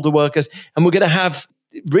conservative older workers. And we're going to have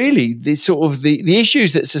really the sort of the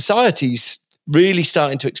issues that society's really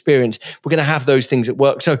starting to experience. We're going to have those things at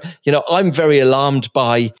work. So, I'm very alarmed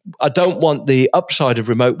by, I don't want the upside of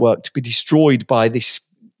remote work to be destroyed by this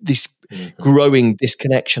growing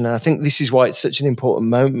disconnection. And I think this is why it's such an important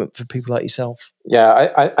moment for people like yourself.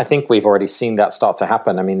 Yeah, I think we've already seen that start to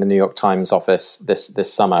happen. I mean, the New York Times office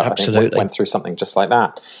this summer, absolutely, I think went through something just like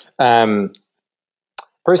that.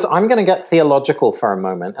 Bruce, I'm going to get theological for a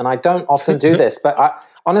moment, and I don't often do this, but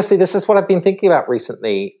honestly, this is what I've been thinking about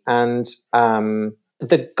recently. And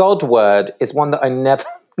the God word is one that I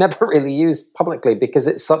never really use publicly, because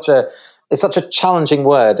it's such a challenging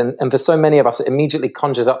word, and for so many of us, it immediately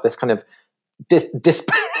conjures up this kind of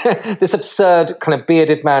this absurd kind of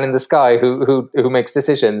bearded man in the sky who makes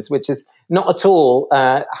decisions, which is not at all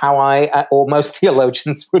how I or most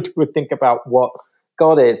theologians would think about what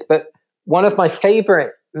God is. But one of my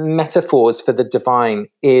favorite metaphors for the divine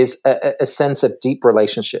is a sense of deep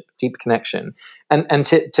relationship, deep connection. And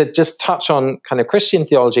to just touch on kind of Christian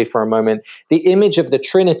theology for a moment, the image of the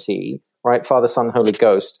Trinity, right, Father, Son, Holy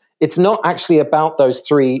Ghost, it's not actually about those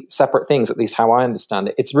three separate things, at least how I understand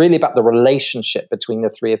it. It's really about the relationship between the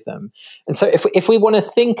three of them. And so if we want to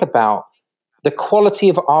think about the quality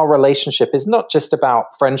of our relationship, is not just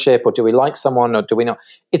about friendship or do we like someone or do we not.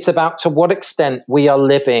 It's about to what extent we are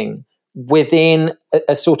living within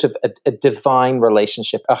a sort of a divine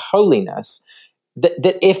relationship, a holiness,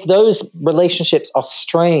 that if those relationships are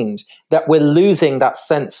strained, that we're losing that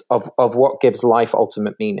sense of what gives life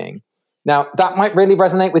ultimate meaning. Now, that might really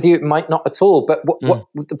resonate with you, it might not at all, but what,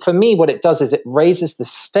 for me, what it does is it raises the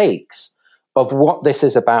stakes of what this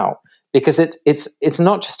is about, because it's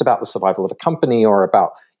not just about the survival of a company or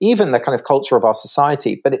about even the kind of culture of our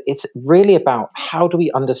society, but it's really about how do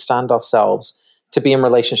we understand ourselves to be in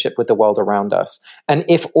relationship with the world around us. And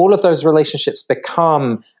if all of those relationships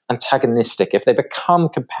become antagonistic, if they become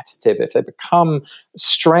competitive, if they become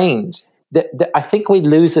strained, that I think we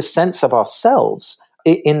lose a sense of ourselves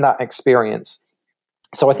in that experience.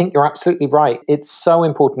 So I think you're absolutely right. It's so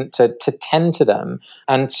important to tend to them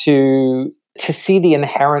and to see the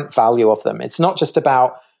inherent value of them. It's not just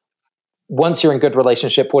about once you're in good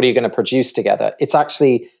relationship, what are you going to produce together? It's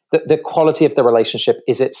actually the quality of the relationship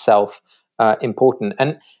is itself important.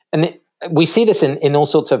 And we see this in all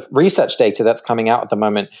sorts of research data that's coming out at the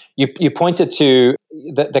moment. You pointed to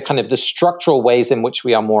the kind of the structural ways in which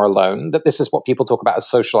we are more alone, that this is what people talk about as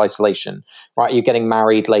social isolation, right? You're getting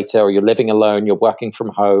married later, or you're living alone, you're working from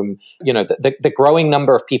home. The growing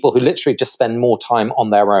number of people who literally just spend more time on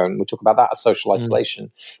their own. We talk about that as social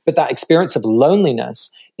isolation. But that experience of loneliness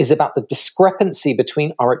is about the discrepancy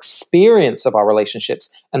between our experience of our relationships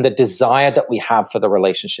and the desire that we have for the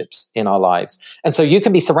relationships in our lives. And so you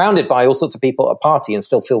can be surrounded by all sorts of people at a party and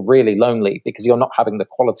still feel really lonely because you're not having the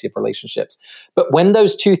quality of relationships. But when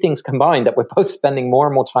those two things combine, that we're both spending more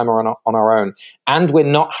and more time on our own, and we're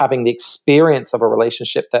not having the experience of a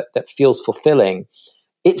relationship that feels fulfilling,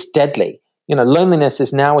 it's deadly. Loneliness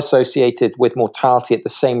is now associated with mortality at the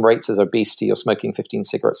same rates as obesity or smoking 15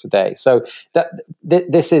 cigarettes a day. So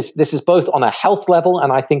this is both on a health level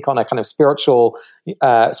and I think on a kind of spiritual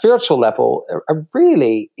level, a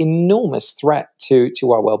really enormous threat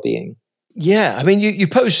to our well-being. Yeah, I mean, you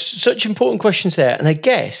pose such important questions there, and I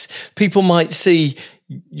guess people might see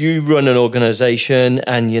you run an organization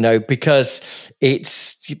and, because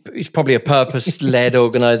it's probably a purpose-led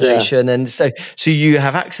organization. Yeah. And so you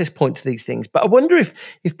have access point to these things. But I wonder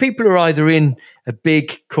if people are either in a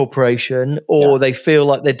big corporation or they feel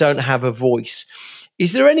like they don't have a voice,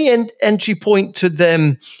 is there any entry point to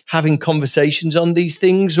them having conversations on these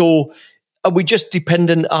things, or are we just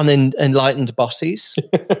dependent on enlightened bosses?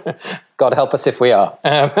 God help us if we are.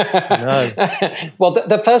 No. Well,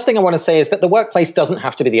 the first thing I want to say is that the workplace doesn't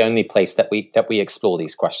have to be the only place that we explore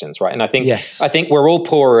these questions, right? And I think we're all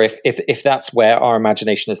poorer if that's where our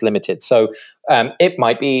imagination is limited. So it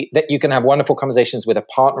might be that you can have wonderful conversations with a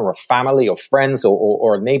partner or family or friends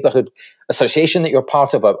or a neighborhood association that you're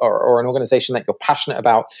part of or an organization that you're passionate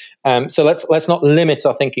about. So let's not limit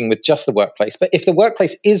our thinking with just the workplace. But if the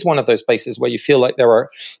workplace is one of those places where you feel like there are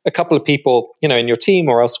a couple of people, in your team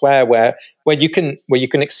or elsewhere where you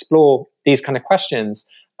can explore these kind of questions,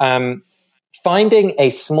 finding a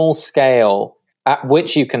small scale at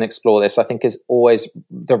which you can explore this, I think, is always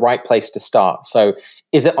the right place to start. So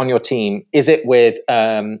is it on your team? Is it with,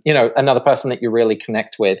 another person that you really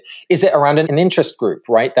connect with? Is it around an interest group,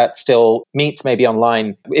 right? That still meets maybe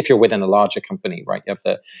online if you're within a larger company, right? You have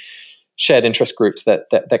the shared interest groups that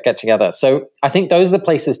get together. So I think those are the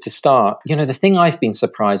places to start. The thing I've been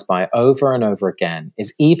surprised by over and over again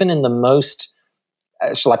is even in the most,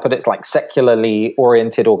 shall I put it, like secularly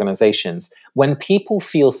oriented organizations, when people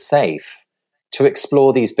feel safe to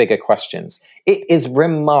explore these bigger questions, it is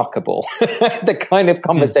remarkable the kind of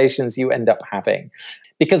conversations you end up having.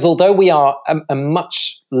 Because although we are a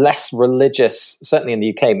much less religious, certainly in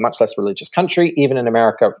the UK, much less religious country, even in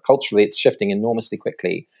America, culturally, it's shifting enormously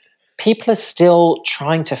quickly. People are still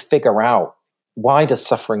trying to figure out, why does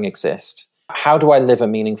suffering exist? How do I live a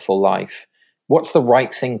meaningful life? What's the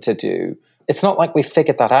right thing to do? It's not like we've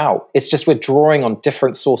figured that out. It's just we're drawing on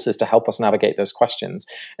different sources to help us navigate those questions.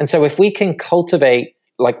 And so if we can cultivate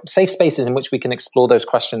like safe spaces in which we can explore those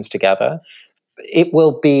questions together, it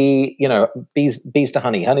will be, bees to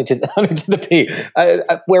honey to the bee.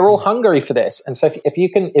 We're all hungry for this. And so if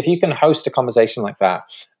you can host a conversation like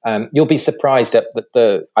that, you'll be surprised at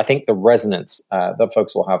the resonance that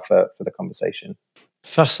folks will have for the conversation.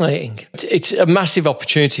 Fascinating. It's a massive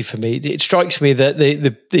opportunity for me. It strikes me that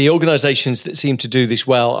the organizations that seem to do this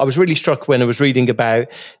well, I was really struck when I was reading about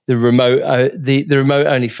the remote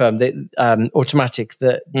only firm, Automatic,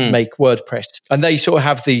 that make WordPress. And they sort of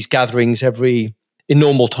have these gatherings in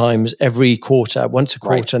normal times, every quarter, once a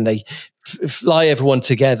quarter, right. And they fly everyone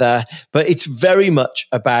together, but it's very much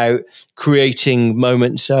about creating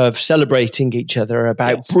moments of celebrating each other,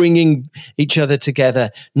 about bringing each other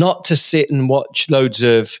together, not to sit and watch loads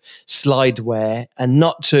of slideware and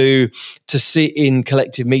not to sit in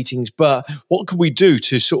collective meetings, but what can we do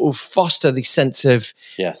to sort of foster this sense of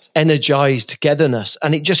energized togetherness?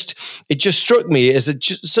 And it just struck me as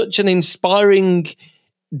such an inspiring,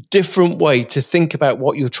 different way to think about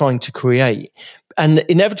what you're trying to create. And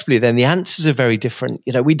inevitably then the answers are very different.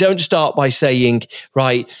 We don't start by saying,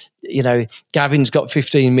 right, Gavin's got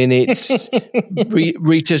 15 minutes,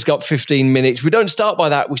 Rita's got 15 minutes. We don't start by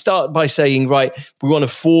that. We start by saying, right, we want to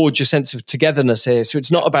forge a sense of togetherness here. So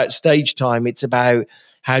it's not about stage time. It's about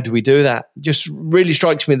how do we do that? Just really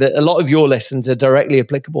strikes me that a lot of your lessons are directly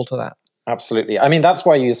applicable to that. Absolutely. I mean, that's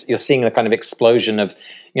why you're seeing the kind of explosion of,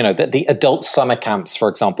 the adult summer camps, for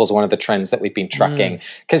example, is one of the trends that we've been tracking.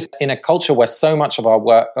 Because in a culture where so much of our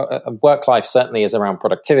work life certainly is around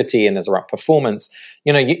productivity and is around performance,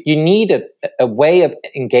 you need a way of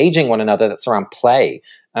engaging one another that's around play,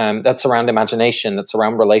 that's around imagination, that's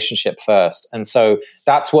around relationship first. And so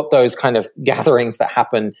that's what those kind of gatherings that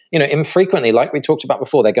happen, infrequently, like we talked about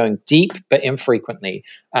before, they're going deep but infrequently,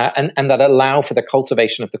 and that allow for the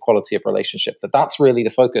cultivation of the quality of relationship. That's really the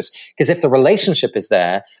focus. Because if the relationship is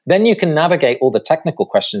there, then you can navigate all the technical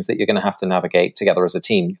questions that you're going to have to navigate together as a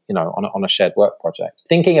team, on a shared work project.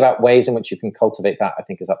 Thinking about ways in which you can cultivate that, I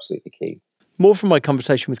think, is absolutely key. More from my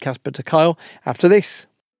conversation with Casper ter Kuile after this.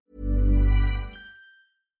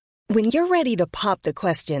 When you're ready to pop the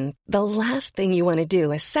question, the last thing you want to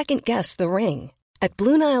do is second-guess the ring. At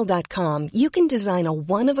BlueNile.com, you can design a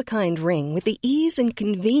one-of-a-kind ring with the ease and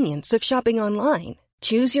convenience of shopping online.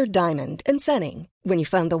 Choose your diamond and setting. When you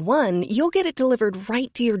find the one, you'll get it delivered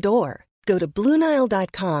right to your door. Go to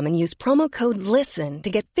BlueNile.com and use promo code LISTEN to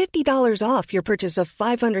get $50 off your purchase of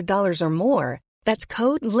 $500 or more. That's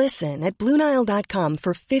code LISTEN at BlueNile.com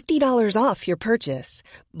for $50 off your purchase.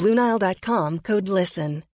 BlueNile.com, code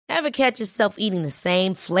LISTEN. Ever catch yourself eating the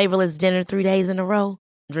same flavorless dinner 3 days in a row?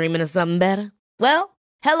 Dreaming of something better? Well,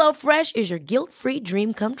 HelloFresh is your guilt-free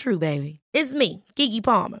dream come true, baby. It's me, Keke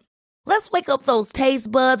Palmer. Let's wake up those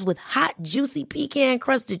taste buds with hot, juicy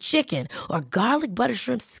pecan-crusted chicken or garlic butter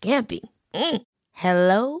shrimp scampi.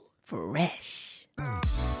 HelloFresh.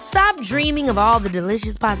 Stop dreaming of all the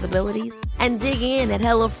delicious possibilities and dig in at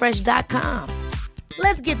HelloFresh.com.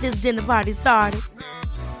 Let's get this dinner party started.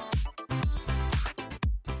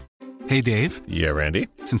 Hey, Dave. Yeah, Randy.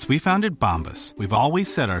 Since we founded Bombas, we've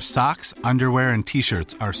always said our socks, underwear, and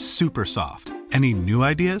T-shirts are super soft. Any new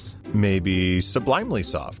ideas? Maybe sublimely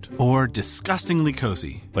soft. Or disgustingly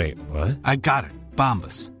cozy? Wait, what? I got it.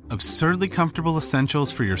 Bombas. Absurdly comfortable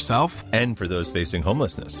essentials for yourself And for those facing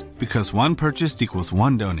homelessness. because one purchased equals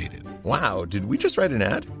one donated. Wow, did we just write an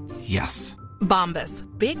ad? Yes. Bombas.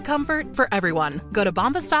 Big comfort for everyone. Go to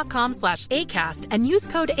bombas.com/ACAST and use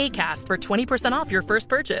code ACAST for 20% off your first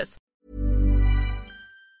purchase.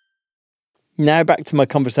 Now back to my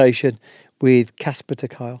conversation with Casper ter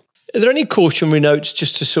Kuile. Are there any cautionary notes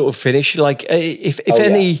just to sort of finish? Like if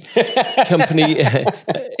any company,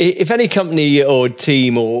 if any company or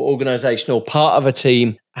team or organisation or part of a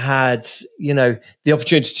team had, the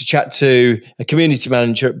opportunity to chat to a community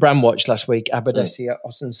manager at Brandwatch last week, Abadesi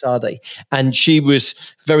Osunsade, and she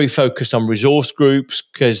was very focused on resource groups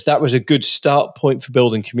because that was a good start point for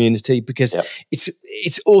building community because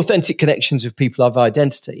it's authentic connections of people of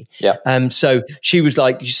identity. So she was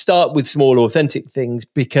like, you start with small authentic things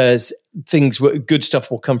because good stuff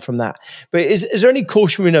will come from that. But is there any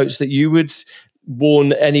cautionary notes that you would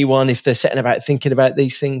warn anyone if they're setting about thinking about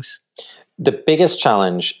these things? The biggest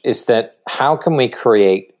challenge is that how can we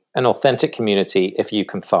create an authentic community if you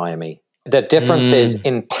can fire me? The differences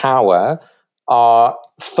in power are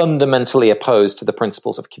fundamentally opposed to the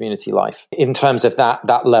principles of community life in terms of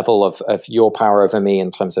that level of your power over me in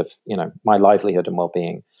terms of, my livelihood and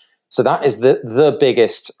well-being. So that is the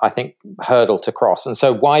biggest, I think, hurdle to cross. And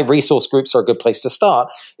so why resource groups are a good place to start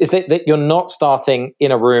is that you're not starting in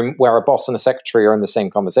a room where a boss and a secretary are in the same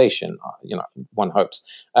conversation, one hopes.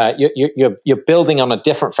 You're building on a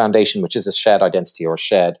different foundation, which is a shared identity or a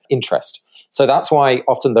shared interest. So that's why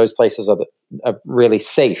often those places are a really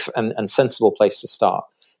safe and sensible place to start.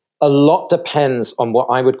 A lot depends on what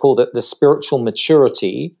I would call the spiritual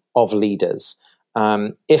maturity of leaders.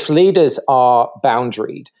 If leaders are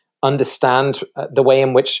boundaried, understand the way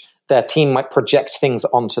in which their team might project things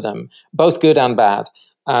onto them, both good and bad.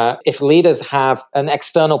 If leaders have an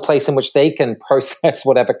external place in which they can process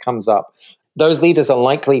whatever comes up, those leaders are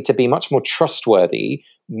likely to be much more trustworthy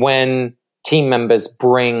when team members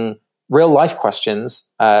bring real life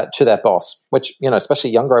questions to their boss, which,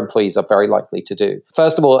 especially younger employees are very likely to do.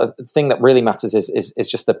 First of all, the thing that really matters is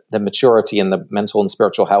just the maturity and the mental and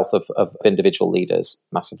spiritual health of individual leaders,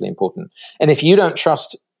 massively important. And if you don't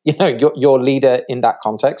trust your leader in that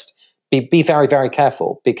context, be very, very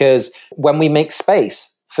careful, because when we make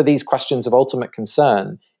space for these questions of ultimate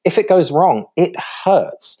concern, if it goes wrong, it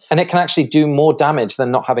hurts, and it can actually do more damage than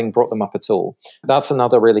not having brought them up at all. That's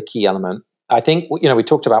another really key element. I think, we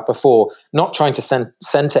talked about before, not trying to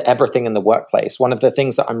center everything in the workplace. One of the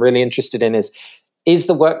things that I'm really interested in is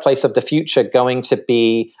the workplace of the future going to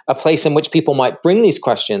be a place in which people might bring these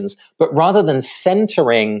questions, but rather than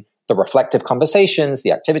centering the reflective conversations,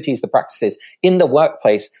 the activities, the practices in the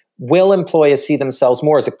workplace, will employers see themselves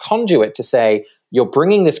more as a conduit to say, you're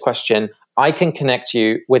bringing this question, I can connect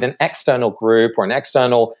you with an external group or an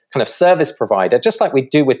external kind of service provider, just like we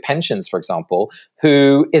do with pensions, for example,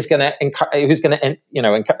 who's going to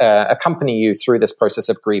accompany you through this process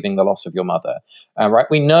of grieving the loss of your mother. Right?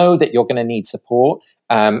 We know that you're going to need support.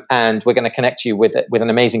 And we're going to connect you with an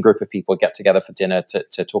amazing group of people, get together for dinner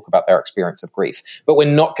to talk about their experience of grief. But we're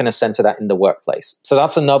not going to center that in the workplace. So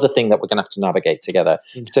that's another thing that we're going to have to navigate together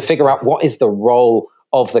to figure out what is the role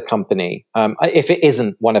of the company, if it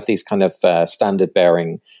isn't one of these kind of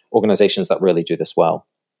standard-bearing organizations that really do this well.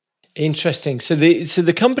 Interesting. So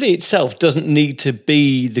the company itself doesn't need to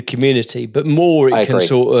be the community, but more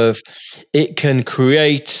it can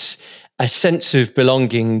create a sense of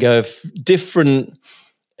belonging of different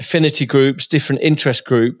affinity groups, different interest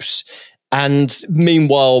groups. And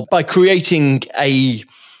meanwhile, by creating a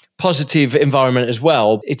positive environment as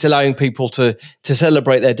well, it's allowing people to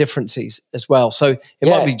celebrate their differences as well. So it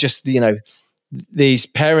might be just, these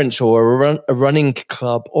parents or a running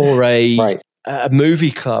club or a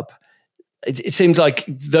movie club. It seems like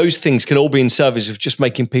those things can all be in service of just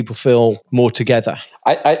making people feel more together.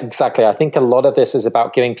 Exactly. I think a lot of this is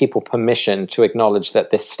about giving people permission to acknowledge that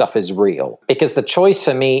this stuff is real. Because the choice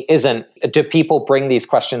for me isn't, do people bring these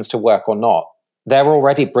questions to work or not? They're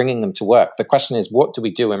already bringing them to work. The question is, what do we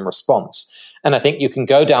do in response? And I think you can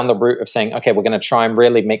go down the route of saying, okay, we're going to try and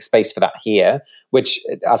really make space for that here, which,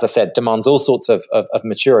 as I said, demands all sorts of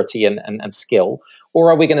maturity and skill. Or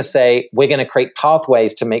are we going to say, we're going to create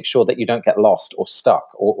pathways to make sure that you don't get lost or stuck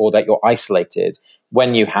or that you're isolated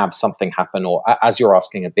when you have something happen, or as you're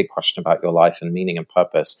asking a big question about your life and meaning and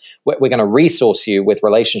purpose, we're going to resource you with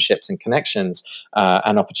relationships and connections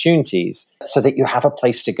and opportunities so that you have a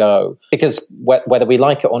place to go. Because whether we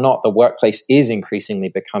like it or not, the workplace is increasingly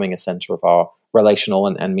becoming a center of our relational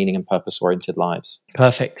and meaning and purpose-oriented lives.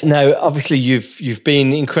 Perfect. Now, obviously, you've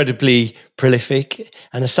been incredibly prolific.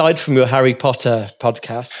 And aside from your Harry Potter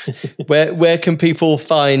podcast, where can people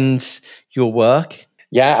find your work?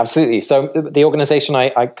 Yeah, absolutely. So the organization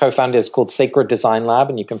I co-founded is called Sacred Design Lab,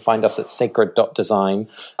 and you can find us at sacred.design.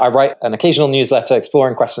 I write an occasional newsletter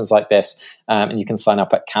exploring questions like this, and you can sign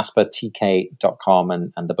up at caspertk.com,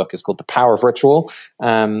 and the book is called The Power of Ritual.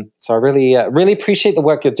 So I really appreciate the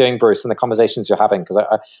work you're doing, Bruce, and the conversations you're having, because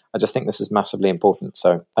I just think this is massively important.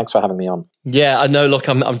 So thanks for having me on. Yeah, I know. Look,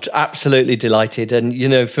 I'm absolutely delighted,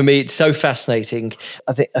 and for me, it's so fascinating.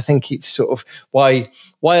 I think it's sort of why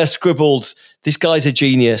I scribbled "This guy's a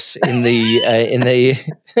genius" in the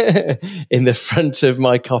in the front of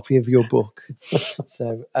my copy of your book.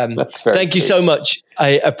 So thank you so much.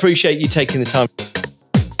 I appreciate you taking the time.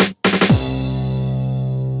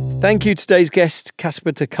 Thank you to today's guest,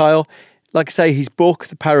 Casper ter Kuile. Like I say, his book,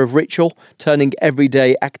 The Power of Ritual, Turning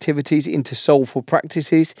Everyday Activities into Soulful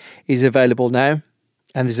Practices, is available now.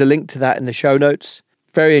 And there's a link to that in the show notes.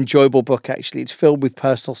 Very enjoyable book, actually. It's filled with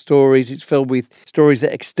personal stories. It's filled with stories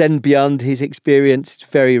that extend beyond his experience. It's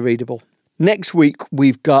very readable. Next week,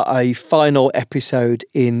 we've got a final episode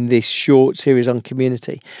in this short series on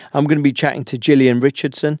community. I'm going to be chatting to Gillian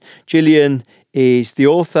Richardson. Gillian is the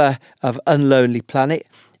author of Unlonely Planet,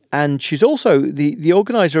 and she's also the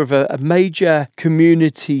organizer of a major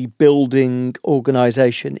community building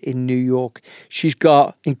organization in New York. She's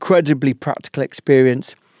got incredibly practical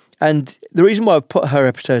experience. And the reason why I've put her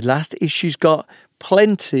episode last is she's got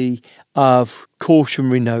plenty of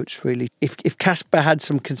cautionary notes, really. If Casper had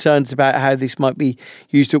some concerns about how this might be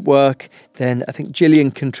used at work, then I think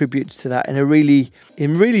Gillian contributes to that in a really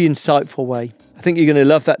insightful way. I think you're going to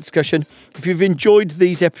love that discussion. If you've enjoyed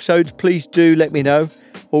these episodes, please do let me know.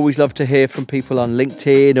 Always love to hear from people on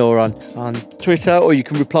LinkedIn or on Twitter, or you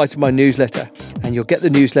can reply to my newsletter. And you'll get the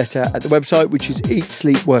newsletter at the website, which is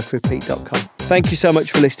eatsleepworkrepeat.com. Thank you so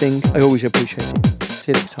much for listening. I always appreciate it.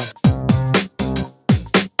 See you next time.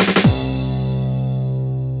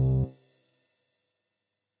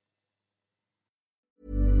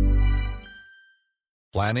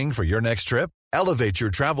 Planning for your next trip? Elevate your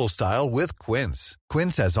travel style with Quince.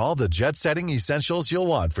 Quince has all the jet-setting essentials you'll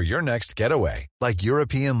want for your next getaway, like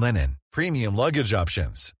European linen, premium luggage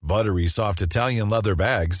options, buttery soft Italian leather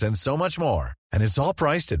bags, and so much more. And it's all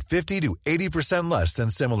priced at 50 to 80% less than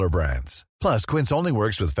similar brands. Plus, Quince only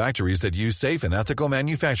works with factories that use safe and ethical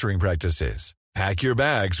manufacturing practices. Pack your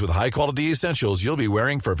bags with high-quality essentials you'll be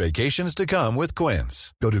wearing for vacations to come with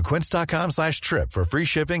Quince. Go to quince.com/trip for free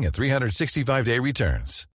shipping and 365-day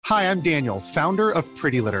returns. Hi, I'm Daniel, founder of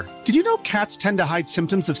Pretty Litter. Did you know cats tend to hide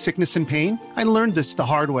symptoms of sickness and pain? I learned this the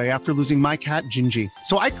hard way after losing my cat, Gingy.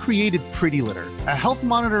 So I created Pretty Litter, a health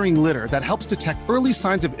monitoring litter that helps detect early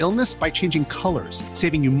signs of illness by changing colors,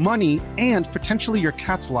 saving you money and potentially your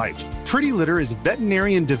cat's life. Pretty Litter is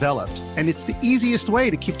veterinarian developed, and it's the easiest way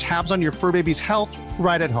to keep tabs on your fur baby's health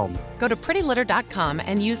right at home. Go to prettylitter.com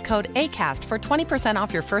and use code ACAST for 20%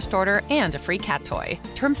 off your first order and a free cat toy.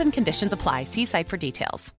 Terms and conditions apply. See site for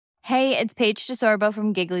details. Hey, it's Paige DeSorbo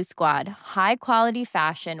from Giggly Squad. High quality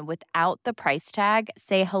fashion without the price tag.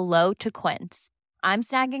 Say hello to Quince. I'm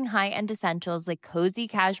snagging high-end essentials like cozy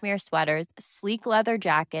cashmere sweaters, sleek leather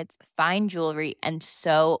jackets, fine jewelry, and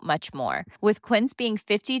so much more. With Quince being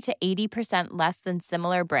 50 to 80% less than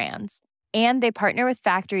similar brands. And they partner with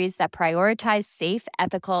factories that prioritize safe,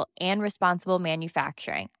 ethical, and responsible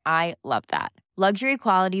manufacturing. I love that. Luxury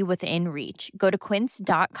quality within reach. Go to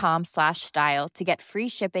quince.com/style to get free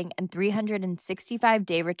shipping and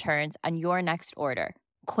 365-day returns on your next order.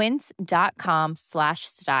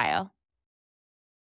 Quince.com/style.